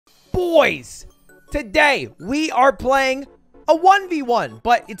Boys, today we are playing a 1v1,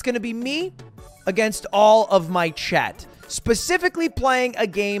 but it's going to be me against all of my chat. Specifically playing a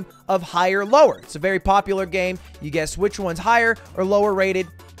game of higher lower. It's a very popular game. You guess which one's higher or lower rated.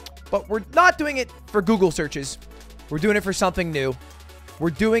 But we're not doing it for Google searches. We're doing it for something new. We're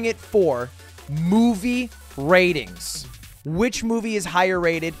doing it for movie ratings. Which movie is higher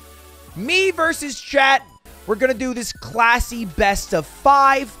rated? Me versus chat. We're going to do this classy best of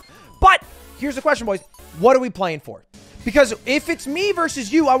 5. But here's the question, boys. What are we playing for? Because if it's me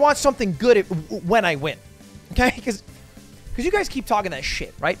versus you, I want something good when I win. Okay? Because you guys keep talking that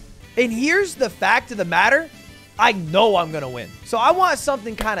shit, right? And here's the fact of the matter. I know I'm going to win. So I want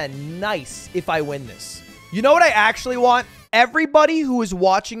something kind of nice if I win this. You know what I actually want? Everybody who is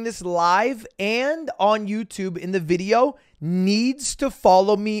watching this live and on YouTube in the video needs to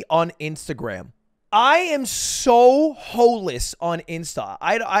follow me on Instagram. I am so holeless on Insta.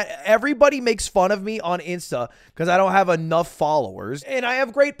 Everybody makes fun of me on Insta because I don't have enough followers, and I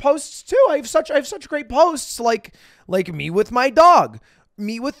have great posts too. I have such great posts like me with my dog,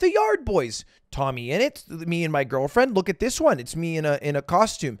 me with the Yard Boys, Tommy in it, me and my girlfriend. Look at this one. It's me in a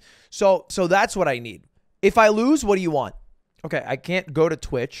costume. So that's what I need. If I lose, what do you want? Okay, I can't go to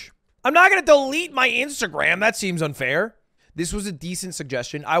Twitch. I'm not going to delete my Instagram. That seems unfair. This was a decent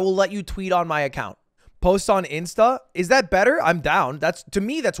suggestion. I will let you tweet on my account. Post on Insta. Is that better? I'm down. To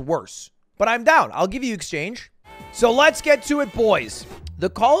me, that's worse. But I'm down. I'll give you exchange. So let's get to it, boys. The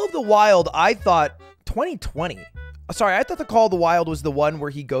Call of the Wild, I thought 2020. Sorry, I thought The Call of the Wild was the one where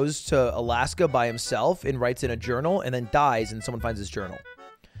he goes to Alaska by himself and writes in a journal and then dies and someone finds his journal.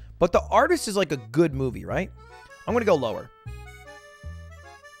 But The Artist is like a good movie, right? I'm going to go lower.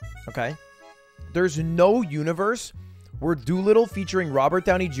 Okay. There's no universe where Doolittle featuring Robert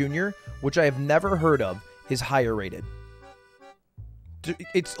Downey Jr., which I have never heard of, is higher rated.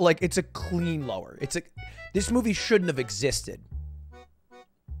 It's a clean lower. This movie shouldn't have existed.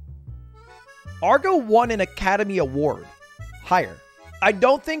 Argo won an Academy Award. Higher. I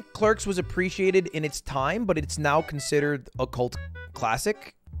don't think Clerks was appreciated in its time, but it's now considered a cult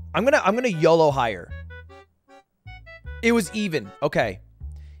classic. I'm gonna YOLO higher. It was even. Okay.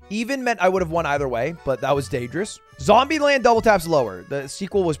 Even meant I would have won either way, but that was dangerous. Zombieland double taps lower. The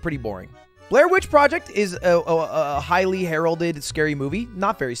sequel was pretty boring. Blair Witch Project is a highly heralded scary movie.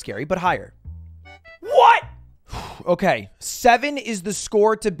 Not very scary, but higher. What? Okay. 7 is the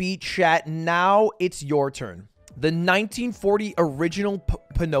score to beat, chat. Now it's your turn. The 1940 original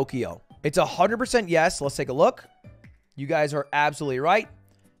Pinocchio. It's 100% yes. Let's take a look. You guys are absolutely right.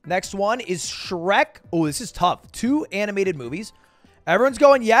 Next one is Shrek. Oh, this is tough. 2 animated movies. Everyone's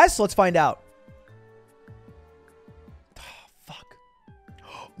going yes. Let's find out. Oh, fuck.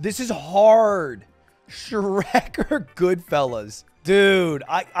 This is hard. Shrek or Goodfellas? Dude,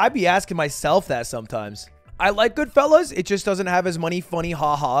 I be asking myself that sometimes. I like Goodfellas. It just doesn't have as many funny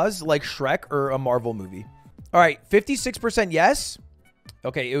ha-has like Shrek or a Marvel movie. All right, 56% yes.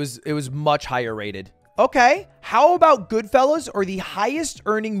 Okay, it was much higher rated. Okay, how about Goodfellas or the highest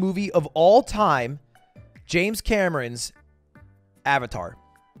earning movie of all time, James Cameron's Avatar?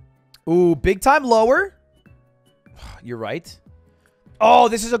 Ooh, big time lower. You're right. Oh,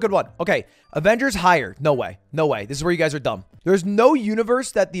 this is a good one. Okay, Avengers higher. No way. No way. This is where you guys are dumb. There's no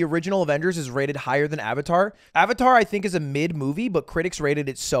universe that the original Avengers is rated higher than Avatar. Avatar, I think, is a mid movie, but critics rated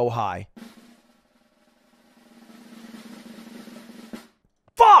it so high.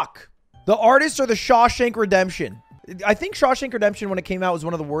 Fuck! The Artist or The Shawshank Redemption? I think Shawshank Redemption, when it came out, was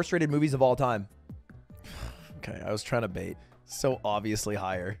one of the worst rated movies of all time. Okay, I was trying to bait. So obviously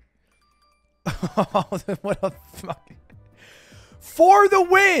higher. What a fuck. For the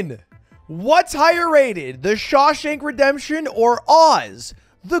win! What's higher rated? The Shawshank Redemption or Oz?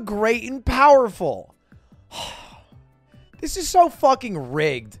 The Great and Powerful? This is so fucking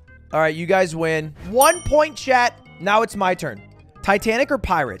rigged. All right, you guys win. 1 point, chat. Now it's my turn. Titanic or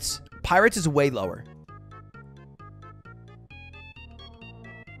Pirates? Pirates is way lower.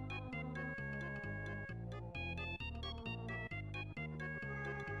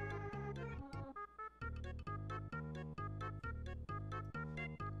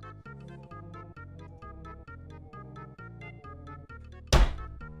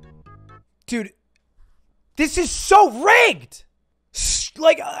 Dude, this is so rigged.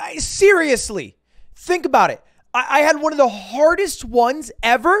 Like, seriously, think about it. I had one of the hardest ones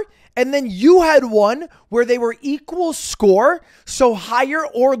ever, and then you had one where they were equal score, so higher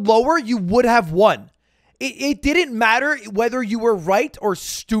or lower, you would have won. It didn't matter whether you were right or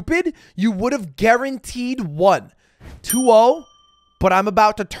stupid, you would have guaranteed won. 2-0, but I'm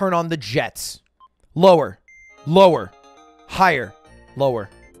about to turn on the Jets. Lower, lower, higher, lower.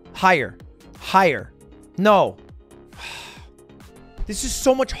 Higher. Higher. No. This is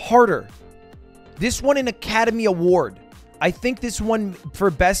so much harder. This won an Academy Award. I think this one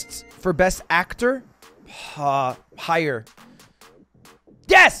for best actor. Higher.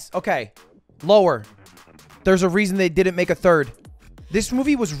 Yes! Okay. Lower. There's a reason they didn't make a third. This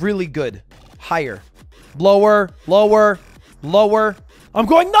movie was really good. Higher. Lower. Lower. Lower. I'm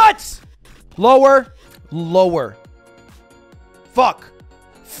going nuts! Lower. Lower. Fuck.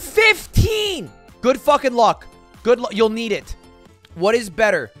 15! Good fucking luck. You'll need it. What is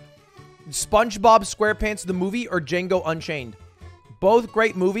better? SpongeBob SquarePants the movie or Django Unchained? Both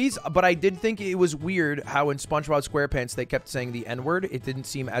great movies, but I did think it was weird how in SpongeBob SquarePants they kept saying the N-word. It didn't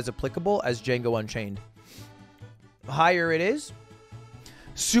seem as applicable as Django Unchained. Higher it is.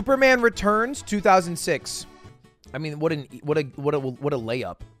 Superman Returns 2006. I mean, what a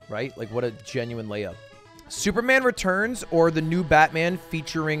layup, right? Like what a genuine layup. Superman Returns or the new Batman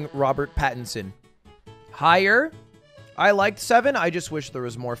featuring Robert Pattinson? Higher. I liked 7. I just wish there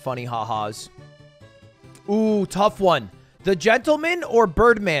was more funny ha-has. Ooh, tough one. The Gentleman or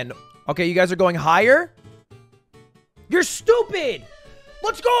Birdman? Okay, you guys are going higher? You're stupid!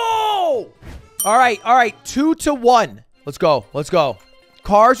 Let's go! All right. 2-1. Let's go.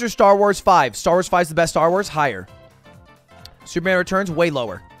 Cars or Star Wars 5? Star Wars 5 is the best Star Wars? Higher. Superman Returns, way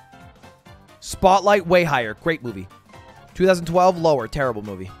lower. Spotlight, way higher. Great movie. 2012, lower. Terrible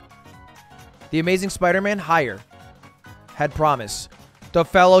movie. The Amazing Spider-Man, higher. Had promise. The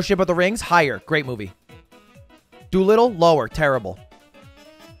Fellowship of the Rings, higher. Great movie. Doolittle, lower. Terrible.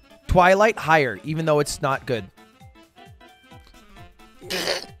 Twilight, higher, even though it's not good.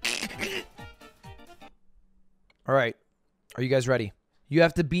 All right. Are you guys ready? You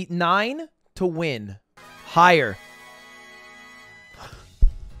have to beat 9 to win. Higher.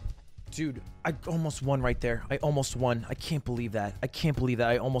 Dude, I almost won right there. I almost won. I can't believe that.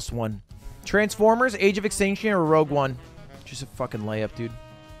 I almost won. Transformers, Age of Extinction, or Rogue One? Just a fucking layup, dude.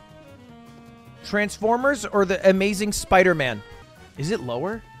 Transformers or the Amazing Spider-Man? Is it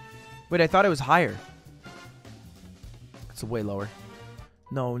lower? Wait, I thought it was higher. It's way lower.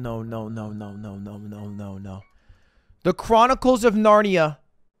 No. The Chronicles of Narnia.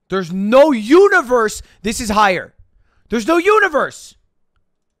 There's no universe. This is higher. There's no universe.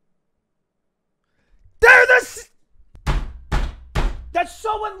 That's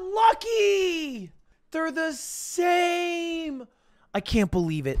so unlucky. They're the same. I can't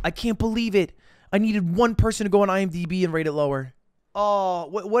believe it. I needed one person to go on IMDb and rate it lower. Oh,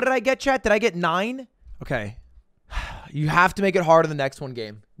 what did I get, chat? Did I get 9? Okay. You have to make it hard in the next one,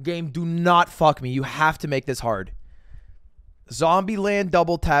 game. Game, do not fuck me. You have to make this hard. Zombieland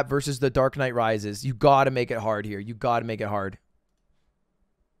Double Tap versus The Dark Knight Rises. You got to make it hard here. You got to make it hard.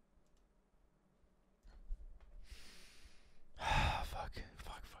 Fuck.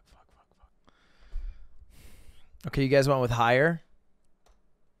 Okay, you guys went with higher?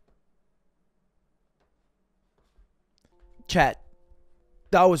 Chat.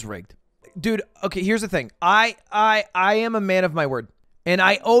 That was rigged. Dude, okay, here's the thing. I am a man of my word. And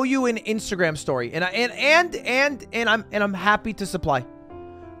I owe you an Instagram story. And I'm happy to supply.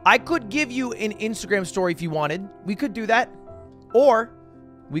 I could give you an Instagram story if you wanted. We could do that. Or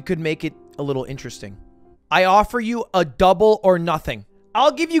we could make it a little interesting. I offer you a double or nothing.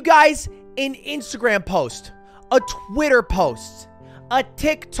 I'll give you guys an Instagram post, a Twitter post, a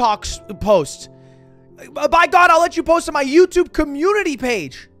TikTok post. By God, I'll let you post on my YouTube community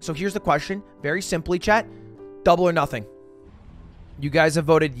page. So here's the question. Very simply, chat. Double or nothing. You guys have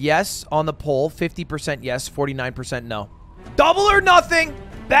voted yes on the poll. 50% yes, 49% no. Double or nothing.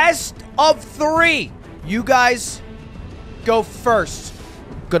 Best of 3. You guys go first.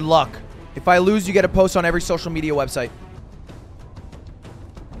 Good luck. If I lose, you get a post on every social media website.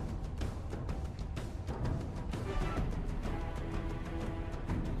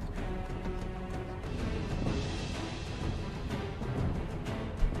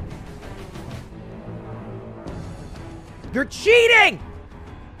 You're cheating!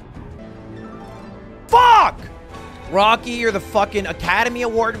 Fuck! Rocky or the fucking Academy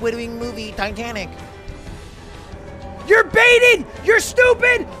Award-winning movie Titanic. You're baited! You're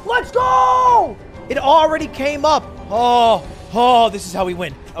stupid! Let's go! It already came up. Oh, this is how we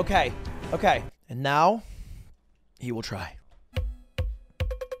win. Okay. And now, he will try.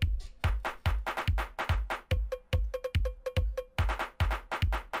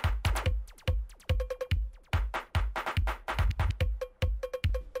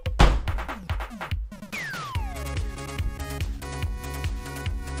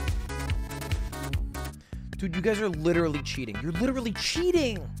 Dude, you guys are literally cheating. You're literally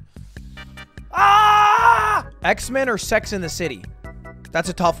cheating. Ah! X-Men or Sex in the City? That's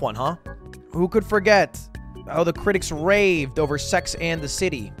a tough one, huh? Who could forget how the critics raved over Sex and the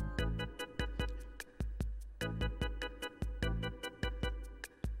City?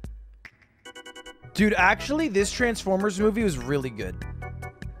 Dude, actually, this Transformers movie was really good.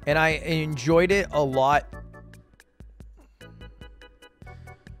 And I enjoyed it a lot.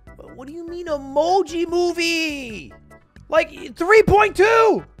 But what do you mean Emoji Movie? Like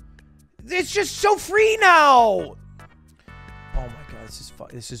 3.2. It's just so free now. Oh my god,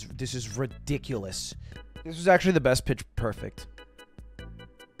 this is ridiculous. This was actually the best Pitch Perfect.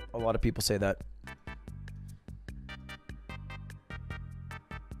 A lot of people say that.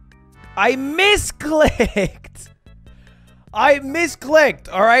 I misclicked.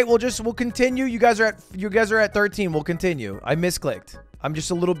 All right, we'll continue. You guys are at 13. We'll continue. I misclicked. I'm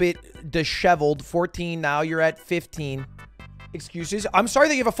just a little bit disheveled. 14 now. You're at 15. Excuses. I'm sorry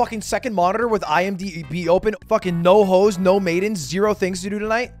that you have a fucking second monitor with IMDb open. Fucking no hoes, no maidens, 0 things to do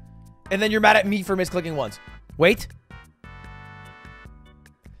tonight. And then you're mad at me for misclicking once. Wait.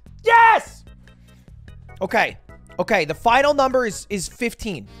 Yes! Okay. Okay, the final number is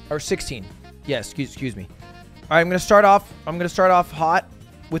 15 or 16. Yes, excuse me. All right, I'm going to start off hot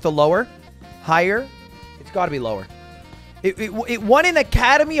with a lower, higher. It's got to be lower. It won an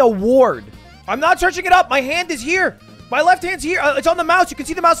Academy Award. I'm not searching it up. My hand is here. My left hand's here. It's on the mouse. You can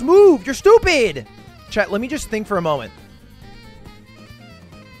see the mouse move. You're stupid. Chat, let me just think for a moment.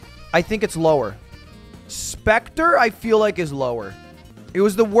 I think it's lower. Spectre, I feel like, is lower. It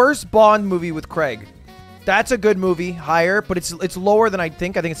was the worst Bond movie with Craig. That's a good movie. Higher, but it's lower than I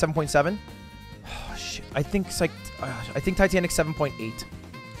think. I think it's 7.7. Oh, shit. I think it's like... I think Titanic's 7.8.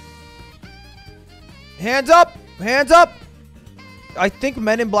 Hands up! Hands up! I think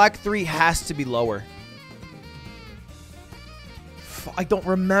Men in Black 3 has to be lower. I don't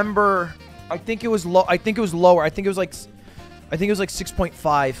remember. I think it was low. I think it was lower. I think it was like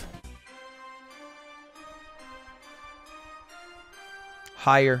 6.5.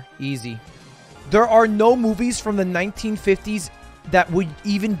 Higher. Easy. There are no movies from the 1950s that would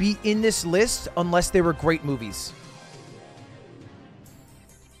even be in this list unless they were great movies.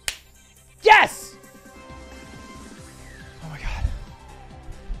 Yes! Oh my god.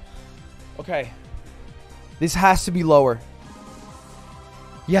 Okay. This has to be lower.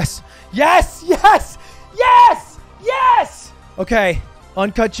 Yes. Yes! Yes! Yes! Yes! Okay.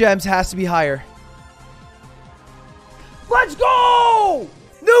 Uncut Gems has to be higher. Let's go!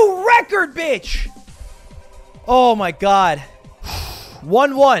 New record, bitch! Oh my god.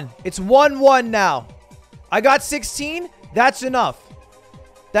 1-1. It's 1-1 now. I got 16. That's enough.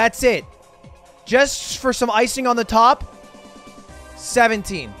 That's it. Just for some icing on the top.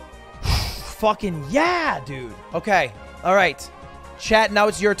 17. Fucking yeah, dude. Okay. All right. Chat, now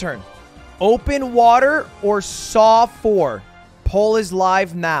it's your turn. Open Water or Saw 4? Poll is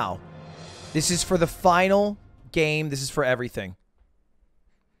live now. This is for the final game. This is for everything.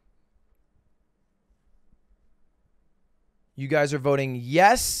 You guys are voting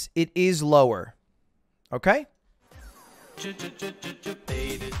yes, it is lower. Okay? Let's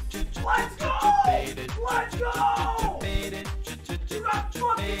go! Let's go!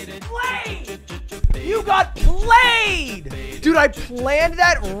 You got played! Dude, I planned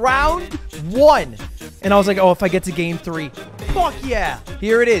that round 1. And I was like, oh, if I get to game 3. Fuck yeah.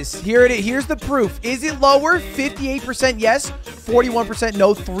 Here it is. Here's the proof. Is it lower? 58% yes, 41%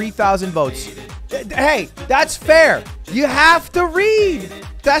 no, 3,000 votes. Hey, that's fair. You have to read.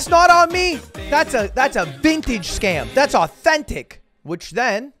 That's not on me. That's a vintage scam. That's authentic. Which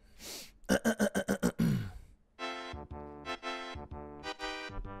then...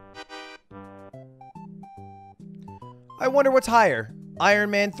 I wonder what's higher.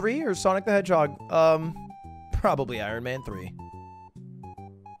 Iron Man 3 or Sonic the Hedgehog? Probably Iron Man 3.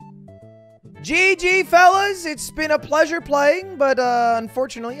 GG, fellas. It's been a pleasure playing, but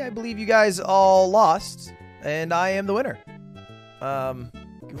unfortunately, I believe you guys all lost, and I am the winner. What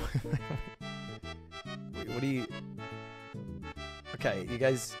do you... Okay, you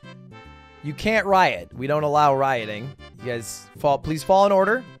guys... You can't riot. We don't allow rioting. You guys, please fall in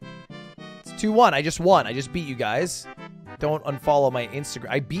order. It's 2-1. I just won. I just beat you guys. Don't unfollow my Instagram.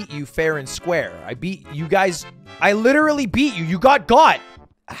 I beat you fair and square. I beat you guys. I literally beat you. You got.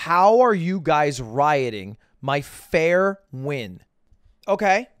 How are you guys rioting my fair win?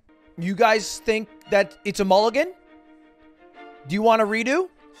 Okay. You guys think that it's a mulligan? Do you want a redo?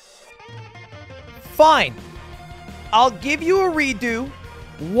 Fine. I'll give you a redo.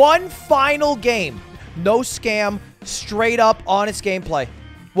 One final game. No scam. Straight up honest gameplay.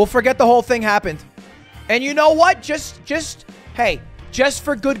 We'll forget the whole thing happened. And you know what? Hey, just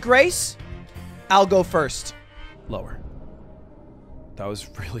for good grace, I'll go first. Lower. That was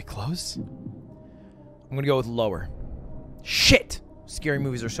really close. I'm gonna go with lower. Shit! Scary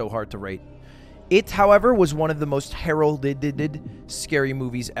movies are so hard to rate. It, however, was one of the most heralded scary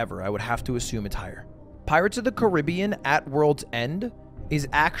movies ever. I would have to assume it's higher. Pirates of the Caribbean at World's End is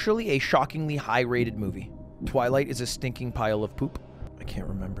actually a shockingly high-rated movie. Twilight is a stinking pile of poop. I can't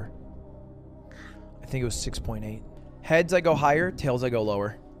remember. I think it was 6.8. Heads, I go higher. Tails, I go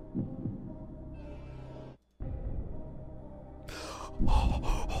lower.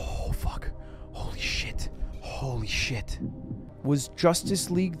 Oh, fuck. Holy shit. Holy shit. Was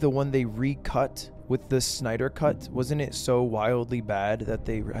Justice League the one they recut with the Snyder cut? Wasn't it so wildly bad that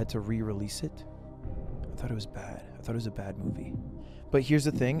they had to re-release it? I thought it was bad. I thought it was a bad movie. But here's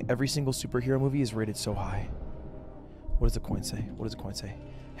the thing. Every single superhero movie is rated so high. What does the coin say? What does the coin say?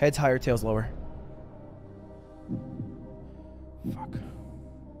 Heads higher, tails lower. Fuck.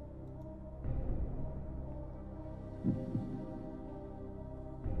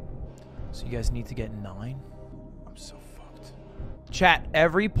 So you guys need to get 9? I'm so fucked. Chat,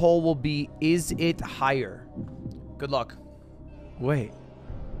 every poll will be, is it higher? Good luck. Wait.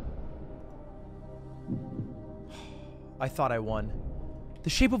 I thought I won. The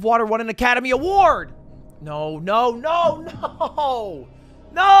Shape of Water won an Academy Award! No, no, no, no!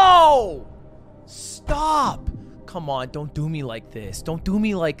 No! Stop! Come on, don't do me like this. Don't do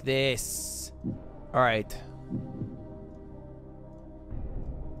me like this. All right.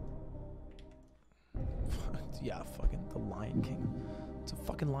 Yeah, fucking The Lion King. It's a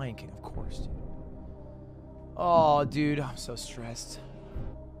fucking Lion King, of course, dude. Oh, dude, I'm so stressed.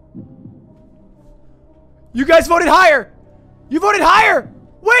 You guys voted higher! You voted higher!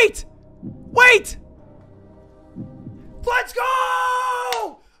 Wait! Wait! Let's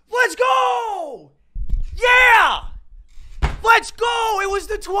go! Let's go! Yeah! Let's go! It was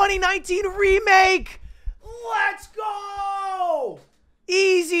the 2019 remake! Let's go!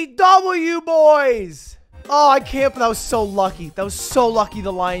 Easy W, boys! Oh, I can't, that was so lucky. That was so lucky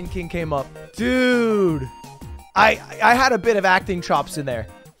the Lion King came up. Dude. I had a bit of acting chops in there.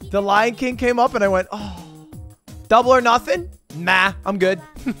 The Lion King came up and I went, oh. Double or nothing? Nah, I'm good.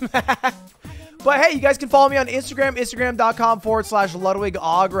 But hey, you guys can follow me on Instagram, instagram.com/Ludwig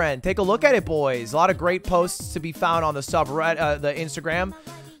Ogren. Take a look at it, boys. A lot of great posts to be found on the the Instagram.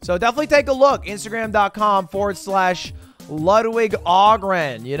 So definitely take a look. Instagram.com/Ludwig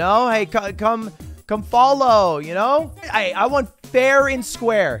Ogren. You know, hey, come follow, you know? I want fair and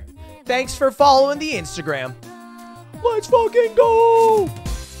square. Thanks for following the Instagram. Let's fucking go!